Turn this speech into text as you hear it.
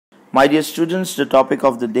My dear students, the topic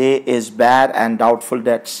of the day is bad and doubtful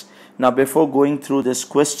debts. Now, before going through this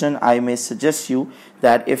question, I may suggest you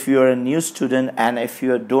that if you are a new student and if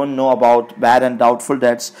you don't know about bad and doubtful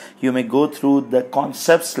debts, you may go through the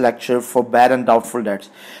concepts lecture for bad and doubtful debts.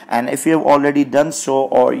 And if you have already done so,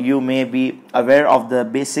 or you may be aware of the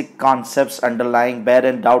basic concepts underlying bad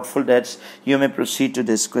and doubtful debts, you may proceed to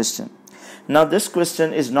this question. Now, this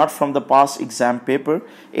question is not from the past exam paper.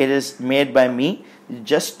 It is made by me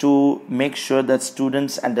just to make sure that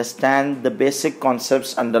students understand the basic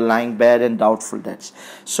concepts underlying bad and doubtful debts.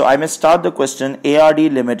 So I may start the question. ARD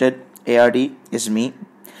Limited, ARD is me.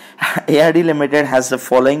 ARD Limited has the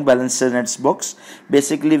following balances in its books.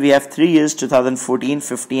 Basically, we have 3 years, 2014,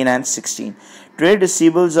 15 and 16. Trade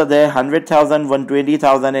receivables are there, 100,000,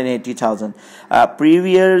 120,000 and 80,000.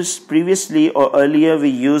 Previously or earlier, we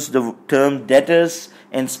used the term debtors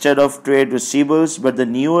instead of trade receivables, but the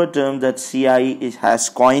newer term that CAIE has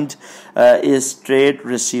coined is trade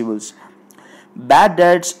receivables. Bad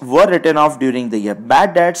debts were written off during the year.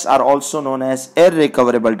 Bad debts are also known as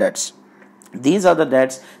irrecoverable debts. These are the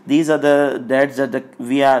debts that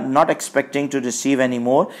we are not expecting to receive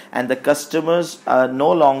anymore, and the customers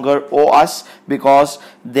no longer owe us because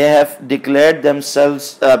they have declared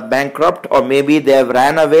themselves bankrupt, or maybe they have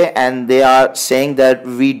ran away and they are saying that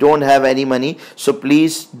we don't have any money, so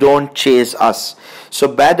please don't chase us. So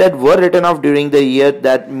bad debt were written off during the year.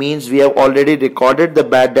 That means we have already recorded the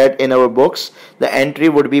bad debt in our books. The entry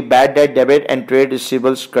would be bad debt debit and trade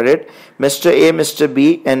receivables credit. Mr. A, Mr.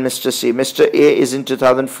 B and Mr. C. Mr. A is in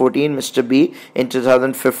 2014, Mr. B in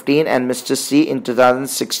 2015 and Mr. C in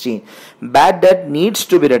 2016. Bad debt needs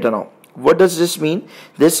to be written off. What does this mean?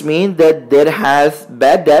 This means that there has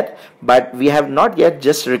bad debt, but we have not yet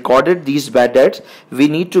just recorded these bad debts. We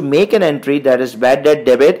need to make an entry that is bad debt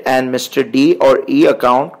debit and Mr. D or E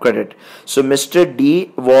account credit. So Mr.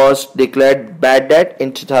 D was declared bad debt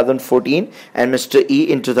in 2014 and Mr.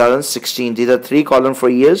 E in 2016. These are 3 columns for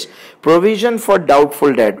years. Provision for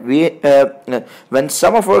doubtful debt. When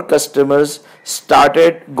some of our customers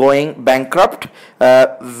started going bankrupt,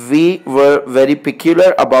 we were very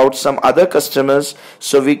peculiar about some other customers,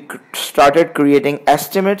 so we started creating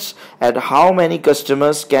estimates at how many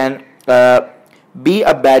customers can be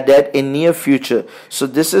a bad debt in near future. So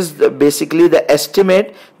this is basically the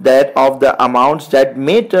estimate that of the amounts that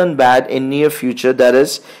may turn bad in near future. That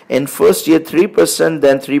is, in first year 3%,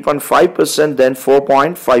 then 3.5%, then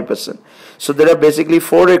 4.5%. So there are basically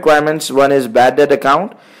 4 requirements. One is bad debt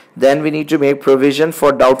account. Then we need to make provision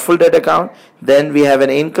for doubtful debt account. Then we have an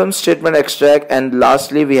income statement extract, and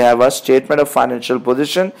lastly we have a statement of financial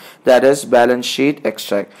position, that is balance sheet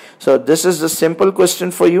extract. So this is the simple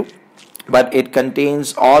question for you, but it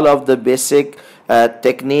contains all of the basic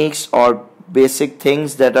techniques or basic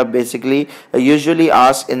things that are basically usually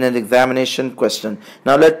asked in an examination question.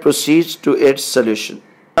 Now let's proceed to its solution.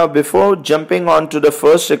 Now, before jumping on to the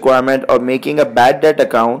first requirement of making a bad debt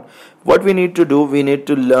account, what we need to do, we need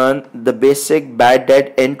to learn the basic bad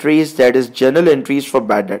debt entries, that is journal entries for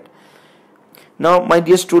bad debt. Now, my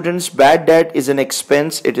dear students, bad debt is an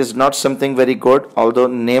expense. It is not something very good, although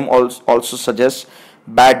name also suggests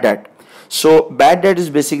bad debt. So bad debt is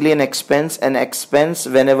basically an expense. An expense,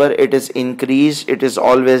 whenever it is increased, it is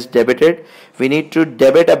always debited. We need to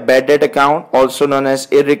debit a bad debt account, also known as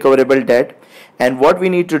irrecoverable debt. And what we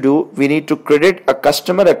need to do, we need to credit a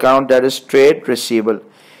customer account, that is trade receivable.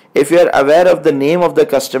 If you are aware of the name of the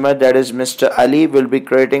customer, that is Mr. Ali, will be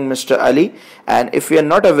crediting Mr. Ali, and if you are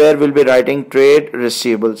not aware, we'll be writing trade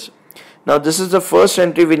receivables. Now this is the first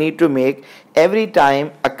entry we need to make every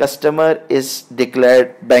time a customer is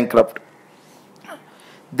declared bankrupt.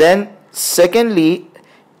 Then secondly,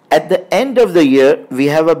 at the end of the year, we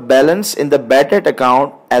have a balance in the bad debt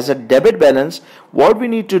account as a debit balance. What we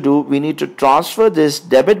need to do, we need to transfer this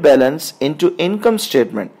debit balance into income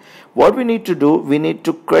statement. What we need to do, we need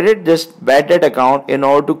to credit this bad debt account in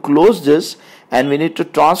order to close this, and we need to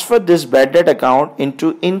transfer this bad debt account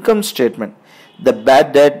into income statement. The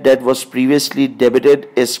bad debt that was previously debited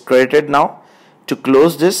is credited now to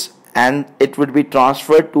close this, and it would be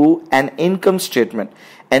transferred to an income statement.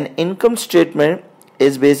 An income statement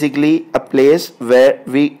is basically a place where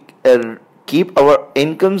we keep our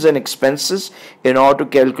incomes and expenses in order to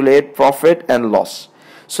calculate profit and loss.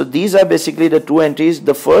 So these are basically the 2 entries.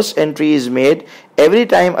 The first entry is made every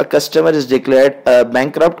time a customer is declared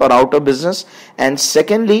bankrupt or out of business, and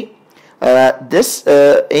secondly, this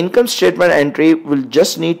income statement entry will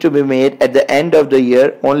just need to be made at the end of the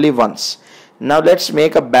year only once. Now let's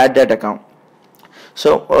make a bad debt account.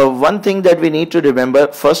 So one thing that we need to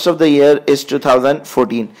remember, first of the year is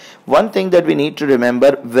 2014. One thing that we need to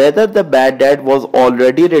remember, whether the bad debt was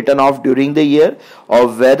already written off during the year or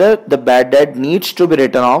whether the bad debt needs to be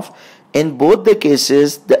written off. In both the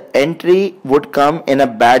cases, the entry would come in a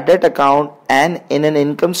bad debt account and in an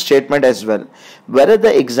income statement as well. Whether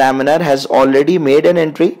the examiner has already made an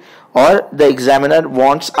entry or the examiner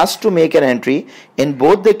wants us to make an entry, in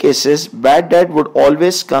both the cases, bad debt would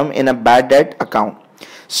always come in a bad debt account.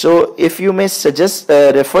 So if you may suggest,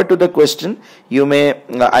 refer to the question,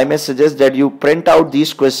 I may suggest that you print out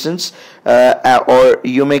these questions or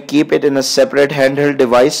you may keep it in a separate handheld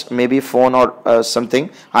device, maybe phone or something,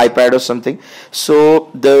 iPad or something. So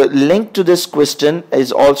the link to this question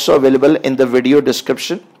is also available in the video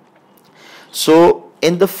description. So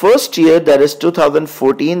in the first year, that is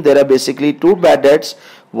 2014, there are basically two bad debts.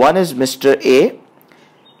 One is Mr. A,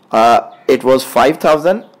 it was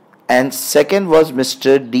 5,000. And second was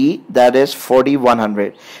Mr. D, that is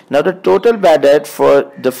 4,100. Now the total bad debt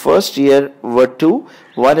for the first year were two.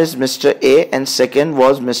 One is Mr. A and second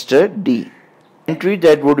was Mr. D. Entry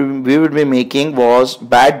that we would be making was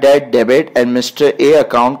bad debt debit and Mr. A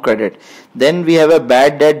account credit. Then we have a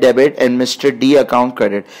bad debt debit and Mr. D account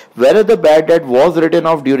credit. Whether the bad debt was written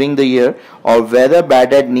off during the year or whether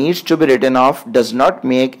bad debt needs to be written off does not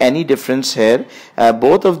make any difference here.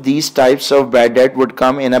 Both of these types of bad debt would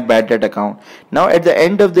come in a bad debt account. Now at the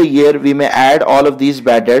end of the year, we may add all of these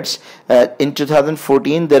bad debts. In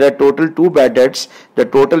 2014, there are total two bad debts. The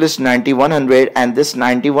total is 9,100 and this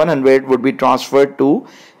 9,100 would be transferred to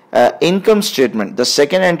income statement. The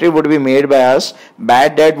second entry would be made by us.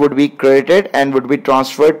 Bad debt would be credited and would be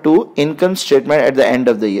transferred to income statement at the end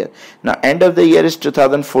of the year. Now end of the year is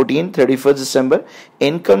 2014, 31st December.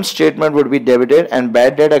 Income statement would be debited and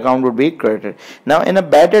bad debt account would be credited. Now in a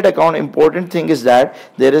bad debt account, important thing is that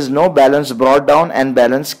there is no balance brought down and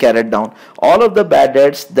balance carried down. All of the bad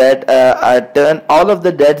debts that all of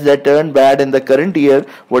the debts that turn bad in the current year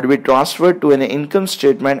would be transferred to an income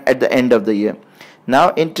statement at the end of the year. Now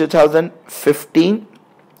in 2015,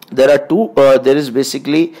 there is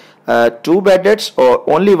basically two bad debts or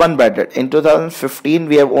only one bad debt. In 2015,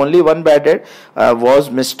 we have only one bad debt, was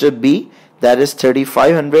Mr. B, that is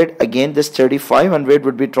 3,500. Again, this 3,500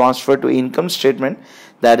 would be transferred to income statement.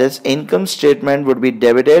 That is, income statement would be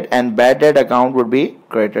debited and bad debt account would be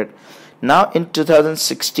credited. Now in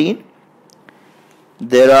 2016,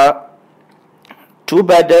 there are two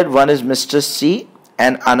bad debt. One is Mr. C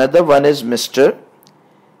and another one is Mr.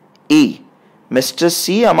 E. Mr.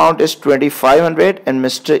 C amount is 2,500 and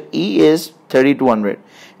Mr. E is 3,200.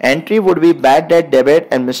 Entry would be bad debt debit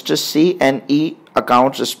and Mr. C and E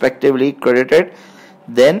accounts respectively credited.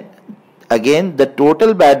 Then again, the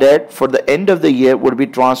total bad debt for the end of the year would be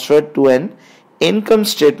transferred to an income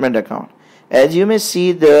statement account. As you may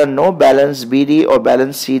see, there are no balance BD or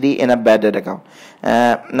balance CD in a bad debt account.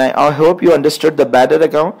 Now I hope you understood the bad debt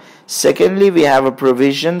account. Secondly, we have a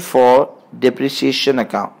provision for depreciation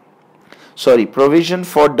account. Provision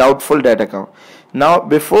for doubtful debt account. Now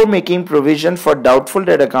before making provision for doubtful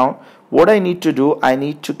debt account, what I need to do, I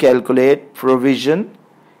need to calculate provision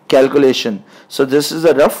calculation. So this is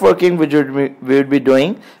a rough working which we would be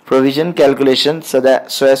doing, provision calculation, so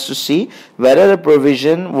as to see whether the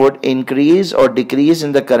provision would increase or decrease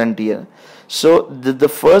in the current year. So the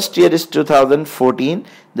first year is 2014.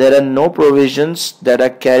 There are no provisions that are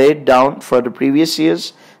carried down for the previous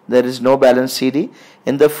years. There is no balance CD.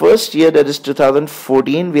 In the first year, that is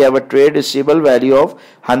 2014, we have a trade receivable value of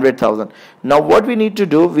 100,000. Now what we need to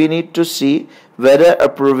do, we need to see whether a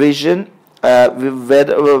provision,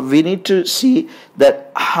 we need to see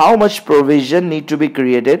that how much provision need to be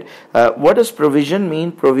created. What does provision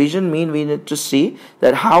mean? Provision mean we need to see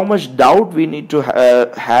that how much doubt we need to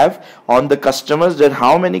have on the customers, that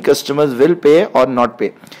how many customers will pay or not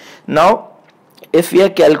pay. Now if we are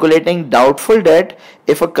calculating doubtful debt,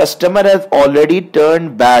 if a customer has already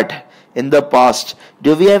turned bad in the past,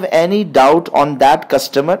 do we have any doubt on that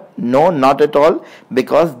customer? No, not at all,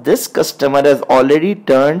 because this customer has already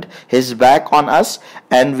turned his back on us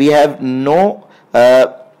and we have no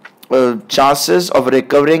chances of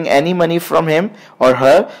recovering any money from him or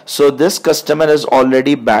her. So this customer is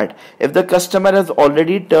already bad. If the customer has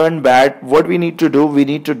already turned bad, what we need to do, we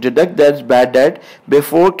need to deduct that bad debt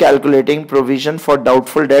before calculating provision for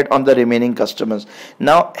doubtful debt on the remaining customers.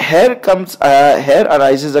 Now here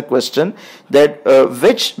arises a question that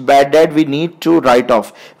which bad debt we need to write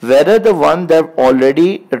off, whether the one that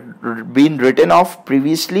already been written off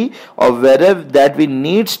previously or whether that we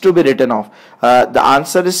needs to be written off. The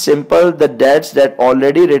answer is simple, the debts that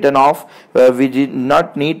already written off, we did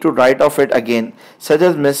not need to write off it again, such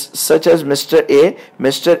as Mr. A.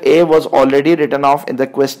 Mr. A was already written off in the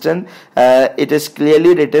question. It is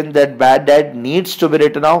clearly written that bad debt needs to be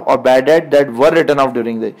written off, or bad debt that were written off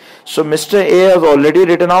during the. So Mr. A has already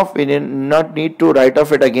written off, we did not need to write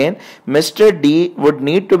off it again. Mr. D would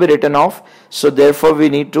need to be written off, so therefore we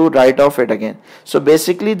need to write off it again. So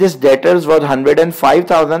basically this debtors was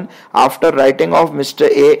 105,000. After writing off Mr.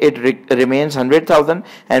 A, it remains 100,000,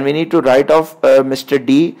 and we need to write off Mr.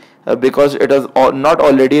 D because it is not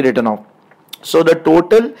already written off. So the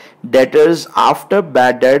total debtors after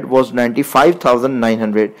bad debt was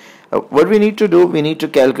 95,900. What we need to do, we need to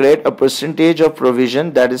calculate a percentage of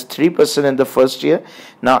provision, that is 3% in the first year.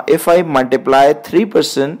 Now if I multiply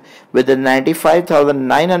 3% with the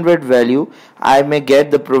 95,900 value, I may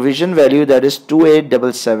get the provision value, that is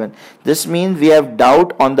 2877. This means we have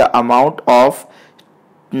doubt on the amount of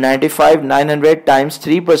 95,900 times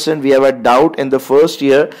 3%. We have a doubt in the first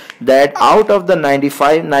year that out of the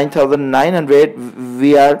 9,900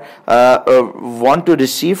 we are want to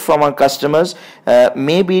receive from our customers,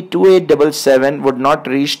 maybe 2877 would not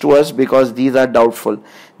reach to us because these are doubtful.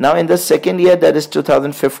 Now in the second year, that is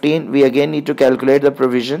 2015, we again need to calculate the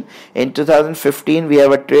provision. In 2015 we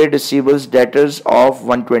have a trade receivables debtors of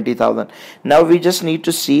 120,000. Now we just need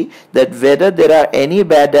to see that whether there are any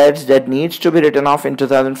bad debts that needs to be written off in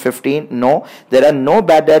 2015. No, there are no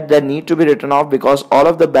bad debts that need to be written off because all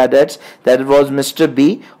of the bad debts that was Mr.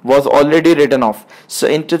 B was already written off. So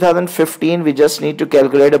in 2015 we just need to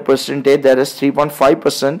calculate a percentage, that is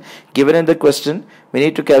 3.5% given in the question. We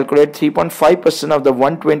need to calculate 3.5% of the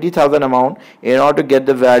 120,000 amount in order to get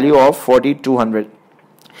the value of 4,200.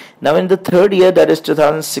 Now in the third year, that is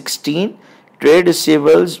 2016, trade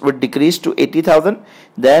receivables would decrease to 80,000.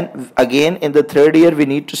 Then again in the third year we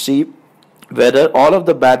need to see whether all of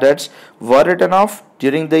the bad debts were written off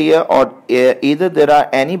during the year, or either there are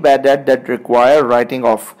any bad debt that require writing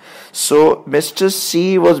off. So Mr.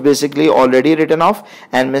 C was basically already written off,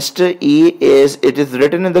 and Mr. E is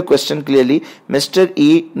written in the question clearly, Mr.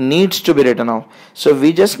 E needs to be written off. So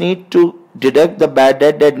we just need to deduct the bad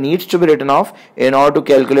debt that needs to be written off in order to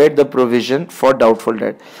calculate the provision for doubtful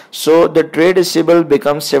debt. So the trade receivable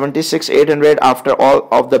becomes 76,800 after all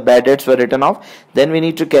of the bad debts were written off. Then we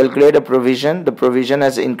need to calculate a provision. The provision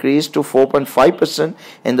has increased to 4.5%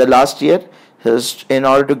 in the last year in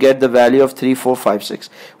order to get the value of 3456.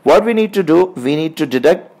 What we need to do, we need to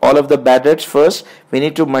deduct all of the bad debts first. We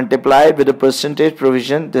need to multiply it with the percentage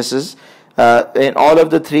provision. This is in all of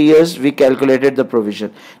the 3 years we calculated the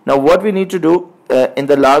provision. Now what we need to do, in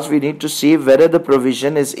the last we need to see whether the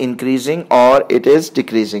provision is increasing or it is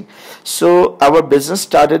decreasing. So our business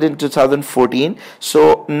started in 2014.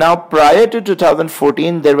 So now prior to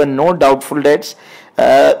 2014 there were no doubtful debts.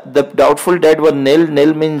 The doubtful debt was nil.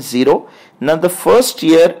 Nil means zero. Now the first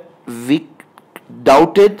year we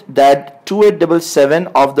doubted that 2877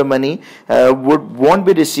 of the money won't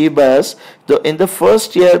be received by us. In the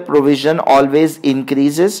first year, provision always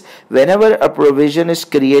increases. Whenever a provision is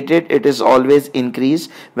created, it is always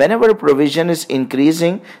increased. Whenever a provision is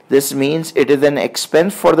increasing, this means it is an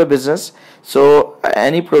expense for the business. So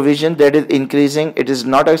any provision that is increasing, it is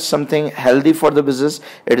not something healthy for the business.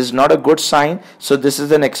 It is not a good sign. So this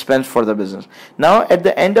is an expense for the business. Now at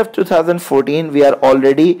the end of 2014, we are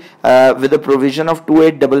already with a provision of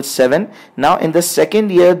 2877. Now in the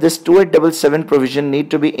second year, this 2877 provision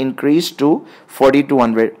need to be increased to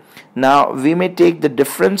 4,200. Now we may take the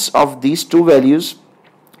difference of these two values,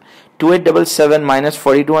 2877 minus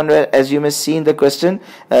 4,200. As you may see in the question,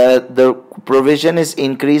 the provision is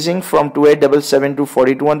increasing from 2877 to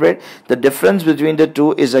 4,200. The difference between the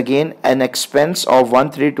two is again an expense of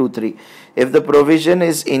 1,323. If the provision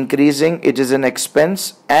is increasing, it is an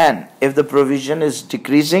expense, and if the provision is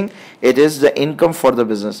decreasing, it is the income for the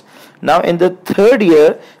business. Now in the third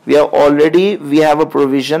year, we have a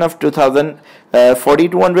provision of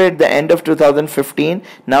 4,200 at the end of 2015.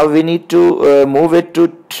 Now we need to move it to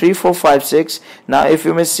 3456. Now if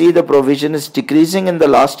you may see, the provision is decreasing in the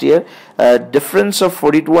last year. Difference of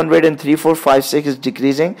 4,200 and 3456 is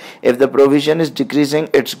decreasing. If the provision is decreasing,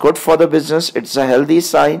 it's good for the business. It's a healthy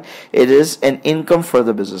sign. It is an income for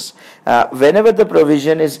the business. Whenever the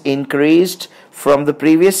provision is increased from the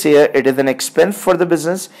previous year, it is an expense for the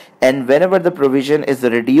business, and whenever the provision is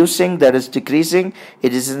reducing, that is decreasing,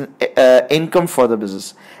 it is an income for the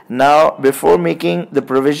business. Now before making the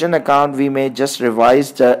provision account, we may just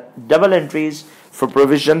revise the double entries for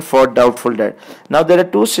provision for doubtful debt. Now there are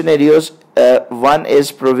two scenarios. One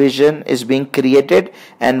is provision is being created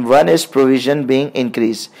and one is provision being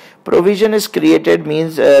increased. Provision is created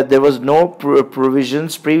means there was no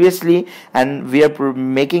provisions previously and we are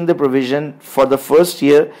making the provision for the first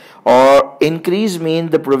year, or increase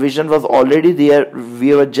means the provision was already there,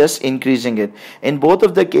 we were just increasing it. In both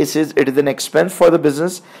of the cases it is an expense for the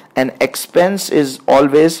business, and expense is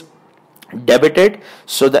always debited,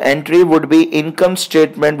 so the entry would be income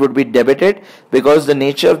statement would be debited because the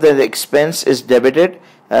nature of the expense is debited.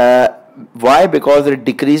 Why? Because it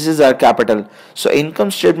decreases our capital. So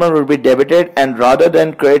income statement would be debited, and rather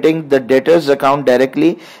than creating the debtors account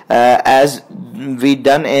directly as we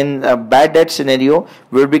done in a bad debt scenario,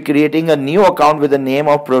 we'll be creating a new account with the name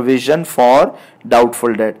of provision for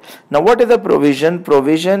doubtful debt. Now what is the provision?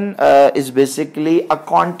 Provision is basically a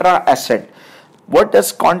contra asset. What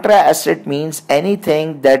does contra asset means?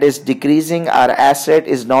 Anything that is decreasing our asset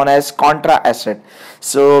is known as contra asset.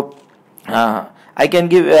 So I can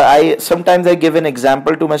give sometimes I give an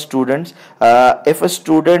example to my students. If a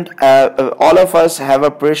student, all of us have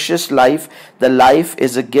a precious life. The life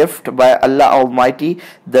is a gift by Allah Almighty.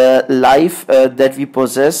 The life that we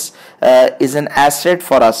possess is an asset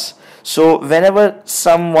for us. So whenever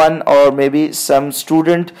someone or maybe some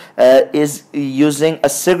student is using a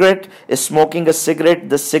cigarette, is smoking a cigarette,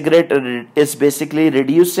 the cigarette is basically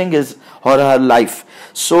reducing his or her life.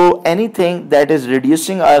 So anything that is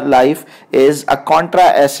reducing our life is a contra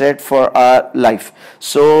asset for our life.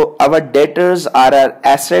 So our debtors are our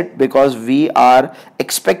asset because we are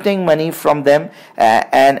expecting money from them,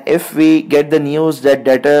 and if we get the news that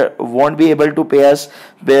debtor won't be able to pay us,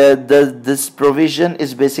 this provision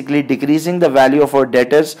is basically decreasing the value of our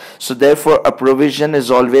debtors. So therefore a provision is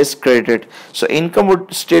always credited. So income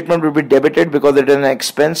statement would be debited because it is an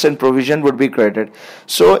expense, and provision would be credited.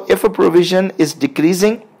 So if a provision is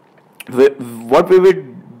decreasing, what we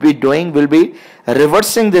would be doing will be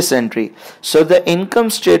reversing this entry. So the income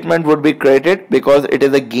statement would be credited because it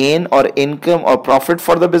is a gain or income or profit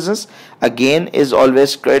for the business. A gain is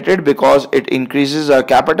always credited because it increases our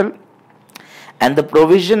capital, and the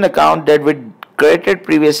provision account that we credited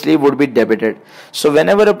previously would be debited. So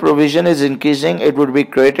whenever a provision is increasing, it would be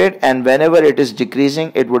credited, and whenever it is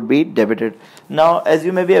decreasing, it would be debited. Now, as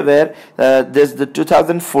you may be aware, the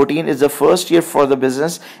 2014 is the first year for the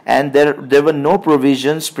business, and there were no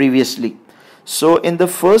provisions previously. So in the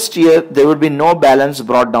first year there would be no balance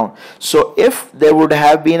brought down. So if there would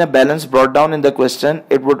have been a balance brought down in the question,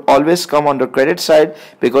 it would always come on the credit side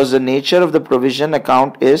because the nature of the provision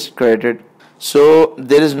account is credited. So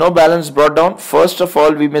there is no balance brought down. First of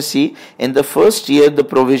all, we may see in the first year the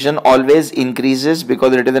provision always increases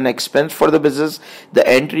because it is an expense for the business. The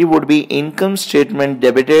entry would be income statement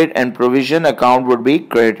debited and provision account would be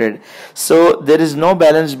credited. So there is no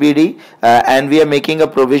balance BD and we are making a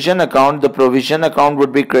provision account. The provision account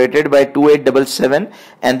would be credited by 2877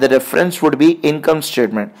 and the reference would be income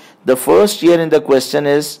statement. The first year in the question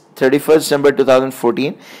is 31st December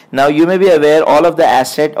 2014. Now you may be aware all of the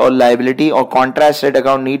asset or liability or contra asset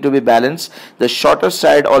account need to be balanced. The shorter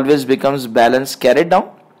side always becomes balance carried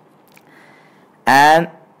down, and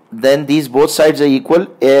then these both sides are equal.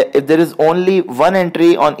 If there is only one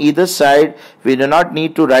entry on either side, we do not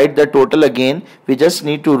need to write the total again. We just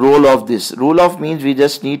need to roll off this. Roll off means we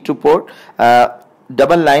just need to put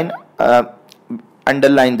double line,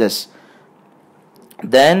 underline this.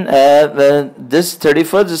 Then this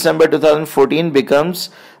 31st December 2014 becomes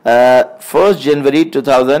 1st January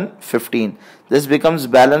 2015. This becomes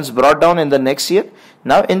balance brought down in the next year.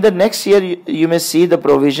 Now in the next year you may see the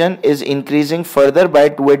provision is increasing further by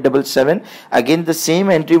 2877. Again the same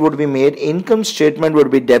entry would be made. Income statement would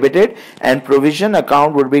be debited and provision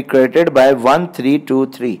account would be credited by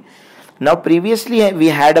 1323. Now previously we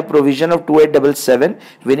had a provision of 2877.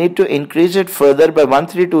 We need to increase it further by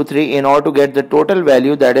 1323 in order to get the total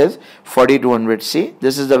value, that is 4200. See,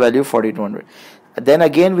 this is the value 4200. Then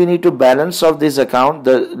again we need to balance of this account.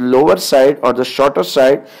 The lower side or the shorter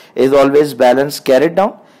side is always balance carried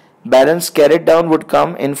down. Balance carried down would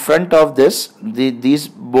come in front of this. These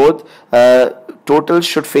both totals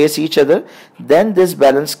should face each other. Then this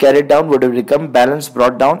balance carried down would have become balance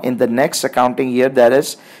brought down in the next accounting year, that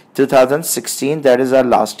is 2016, that is our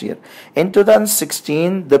last year. In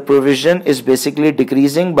 2016 the provision is basically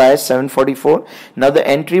decreasing by 744. Now the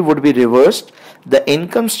entry would be reversed. The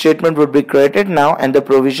income statement would be credited now and the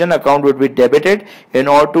provision account would be debited in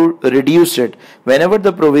order to reduce it. Whenever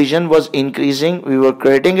the provision was increasing, we were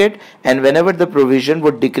crediting it, and whenever the provision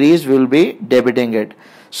would decrease, we will be debiting it.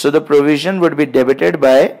 So the provision would be debited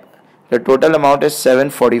by the total amount is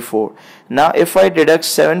 744. Now if I deduct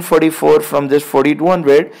 744 from this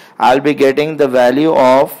 4200, I'll be getting the value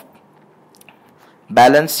of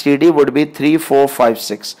balance CD would be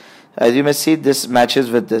 3456. As you may see, this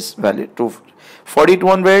matches with this value.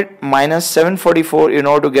 4200 minus 744 in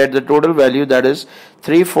order to get the total value, that is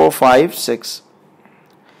 3456.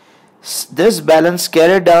 This balance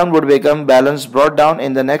carried down would become balance brought down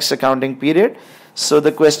in the next accounting period. So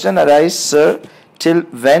the question arises, sir, till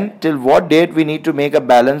what date we need to make a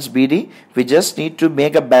balance BD? We just need to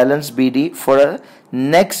make a balance BD for a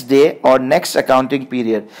next day or next accounting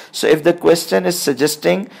period. So if the question is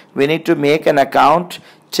suggesting we need to make an account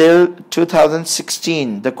till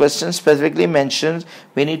 2016, the question specifically mentions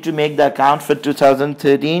we need to make the account for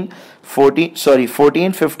 2013, 14,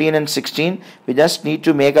 15 and 16. We just need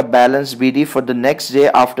to make a balance BD for the next day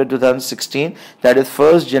after 2016, that is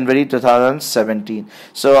 1st January 2017.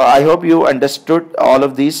 So I hope you understood all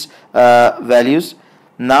of these values.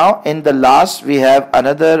 Now in the last we have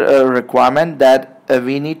another requirement that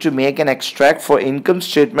we need to make an extract for income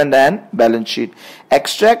statement and balance sheet.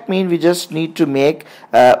 Extract means we just need to make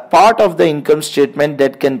part of the income statement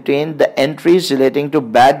that contain the entries relating to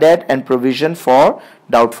bad debt and provision for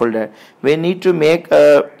doubtful debt. We need to make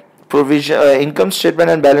a provision income statement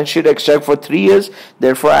and balance sheet extract for 3 years.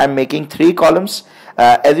 Therefore I am making 3 columns.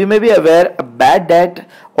 As you may be aware, a bad debt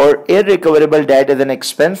or irrecoverable debt is an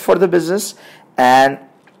expense for the business, and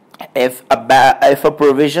if a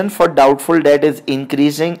provision for doubtful debt is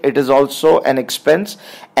increasing, it is also an expense.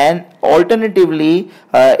 And alternatively,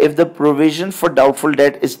 if the provision for doubtful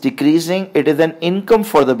debt is decreasing, it is an income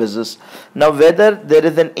for the business. Now whether there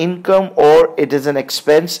is an income or it is an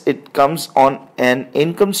expense, it comes on an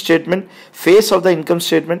income statement, face of the income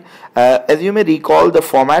statement. As you may recall, the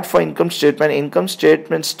format for income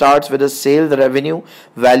statement starts with a sales revenue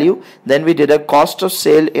value, then we deduct cost of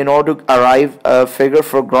sale in order to arrive a figure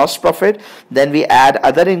for gross profit, then we add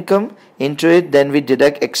other income into it, then we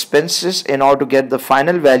deduct expenses in order to get the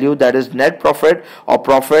final value, that is net profit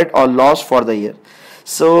or loss for the year.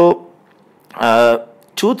 So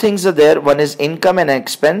two things are there. One is income and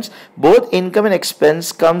expense. Both income and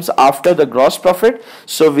expense comes after the gross profit,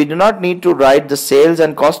 so we do not need to write the sales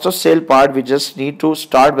and cost of sale part. We just need to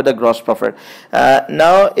start with the gross profit.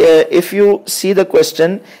 Now if you see the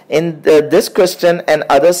question, in this question and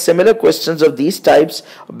other similar questions of these types,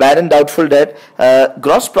 bad and doubtful debt,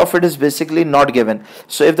 gross profit is basically not given.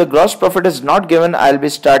 So if the gross profit is not given, I'll be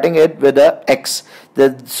starting it with a X.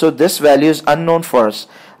 So this value is unknown for us.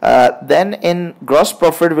 Then in gross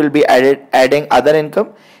profit will be adding other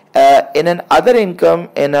income. In an other income,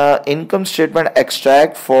 in a income statement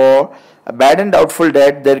extract for bad and doubtful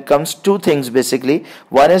debt, there comes two things basically.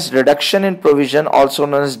 One is reduction in provision, also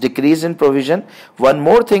known as decrease in provision. One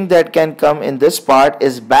more thing that can come in this part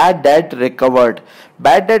is bad debt recovered.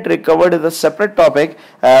 Bad debt recovered is a separate topic.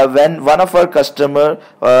 When one of our customer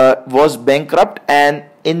was bankrupt, and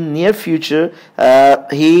in near future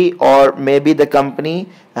he or maybe the company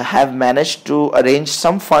have managed to arrange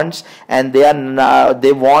some funds, and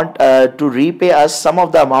they want to repay us some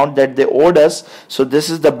of the amount that they owed us. So this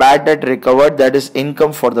is the bad debt recovered, that is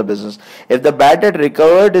income for the business. If the bad debt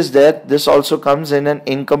recovered is there, this also comes in an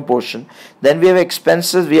income portion. Then we have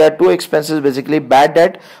expenses. We have two expenses basically: bad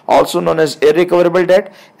debt, also known as irrecoverable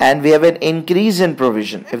debt, and we have an increase in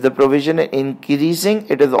provision. If the provision is increasing,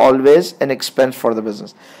 it is always an expense for the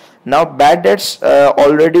business. Now bad debts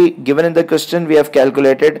already given in the question, we have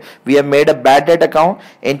calculated. We have made a bad debt account.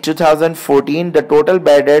 In 2014 the total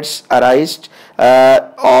bad debts arised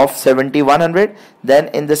of 7100. Then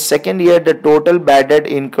in the second year the total bad debt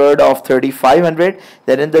incurred of 3500.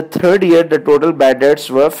 Then in the third year the total bad debts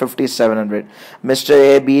were 5700. Mr.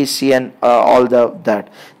 A, B, C and all that.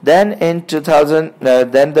 Then in 2000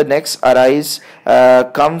 then the next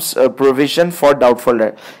comes provision for doubtful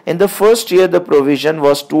debt. In the first year the provision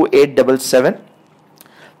was 2877.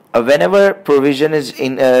 Whenever provision is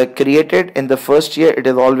created in the first year, it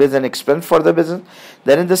is always an expense for the business.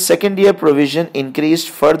 Then in the second year provision increased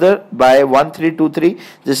further by 1323.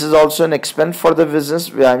 This is also an expense for the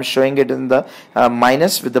business. I am showing it in the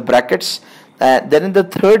minus with the brackets. Then in the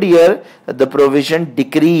third year the provision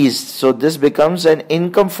decreased, so this becomes an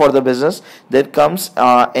income for the business that comes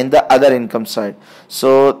in the other income side.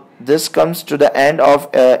 So this comes to the end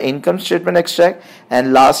of income statement extract.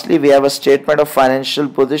 And lastly we have a statement of financial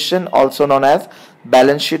position, also known as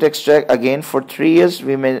balance sheet extract. Again for 3 years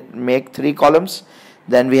we may make 3 columns.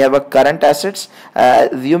 Then we have a current assets.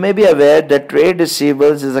 You may be aware that trade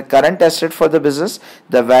receivables is a current asset for the business.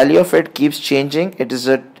 The value of it keeps changing. It is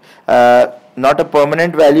not a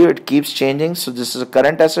permanent value, it keeps changing, so this is a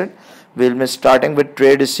current asset. we'll be starting with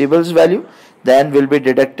trade receivables value, then we'll be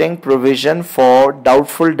deducting provision for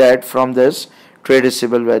doubtful debt from this trade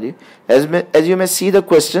receivable value. As you may see the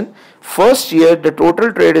question, first year the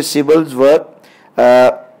total trade receivables were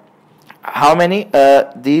how many?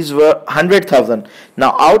 These were 100,000.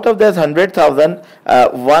 Now out of that 100,000,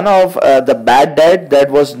 one of the bad debt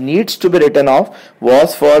that was needs to be written off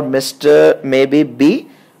was for Mr. maybe B.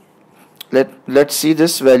 Let's see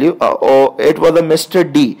this value. It was a Mr.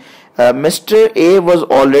 D. Mr. A was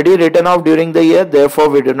already written off during the year, therefore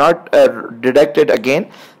we do not deduct it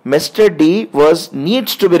again. Mr. D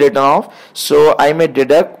needs to be written off, so I may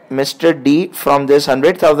deduct Mr. D from this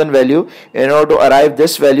 100,000 value in order to arrive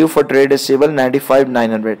this value for trade receivable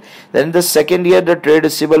 95,900. Then in the second year the trade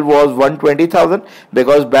receivable was 120,000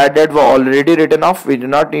 because bad debt were already written off, we do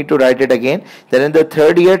not need to write it again. Then in the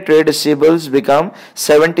third year trade receivables become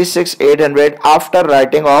 76,800 after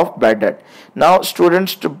writing off bad debt. Now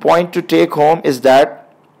students, the point to take home is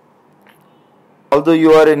that although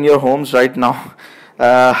you are in your homes right now,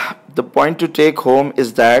 the point to take home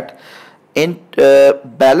is that in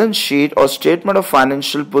balance sheet or statement of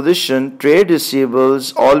financial position, trade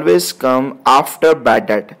receivables always come after bad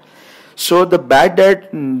debt. So the bad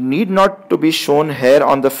debt need not to be shown here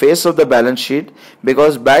on the face of the balance sheet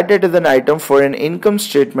because bad debt is an item for an income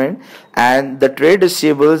statement, and the trade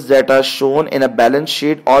receivables that are shown in a balance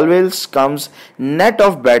sheet always comes net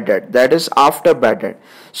of bad debt, that is after bad debt.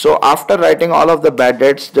 So after writing all of the bad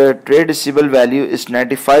debts, the trade receivable value is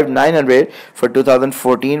 95,900 for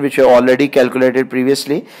 2014, which we already calculated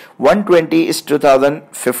previously. 120 is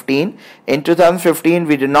 2015. In 2015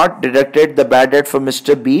 we did not deducted the bad debt for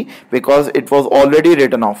Mr. B because it was already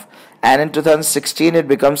written off, and in 2016 it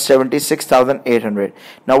becomes 76,800.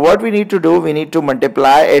 Now what we need to do, we need to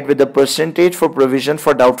multiply it with the percentage for provision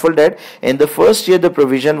for doubtful debt. In the first year the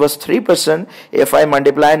provision was 3%. If I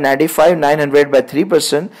multiply 95,900 by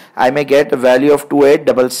 3%, I may get a value of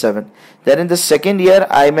 2877. Then in the second year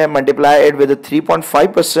I may multiply it with a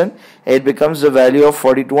 3.5%, it becomes the value of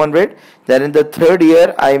 4200. Then in the third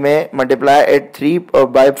year I may multiply it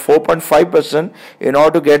by 4.5% in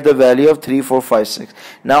order to get the value of 3456.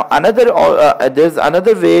 Now there's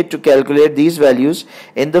another way to calculate these values.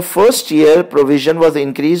 In the first year provision was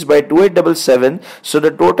increased by 2877, so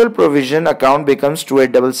the total provision account becomes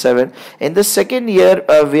 2877. In the second year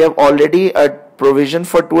we have already provision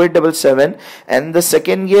for 2877, and the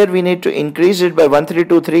second year we need to increase it by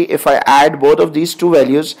 1323. If I add both of these two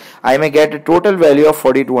values, I may get a total value of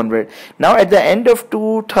 4200. Now at the end of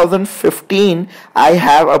 2015 I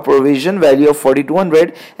have a provision value of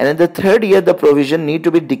 4200, and in the third year the provision need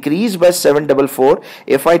to be decreased by 744.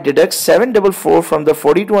 If I deduct 744 from the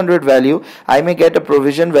 4200 value, I may get a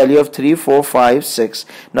provision value of 3456.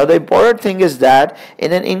 Now the important thing is that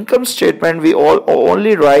in an income statement we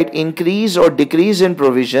only write increase or decrease in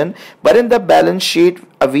provision, but in the balance sheet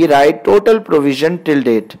we write total provision till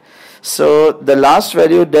date. So the last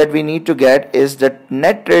value that we need to get is the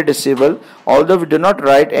net trade receivable. Although we do not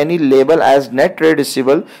write any label as net trade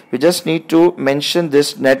receivable, we just need to mention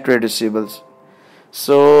this net trade receivables.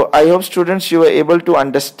 So I hope students you were able to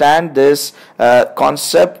understand this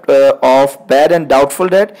concept of bad and doubtful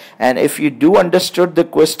debt, and if you do understood the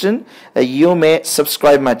question, you may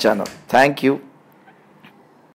subscribe my channel. Thank you.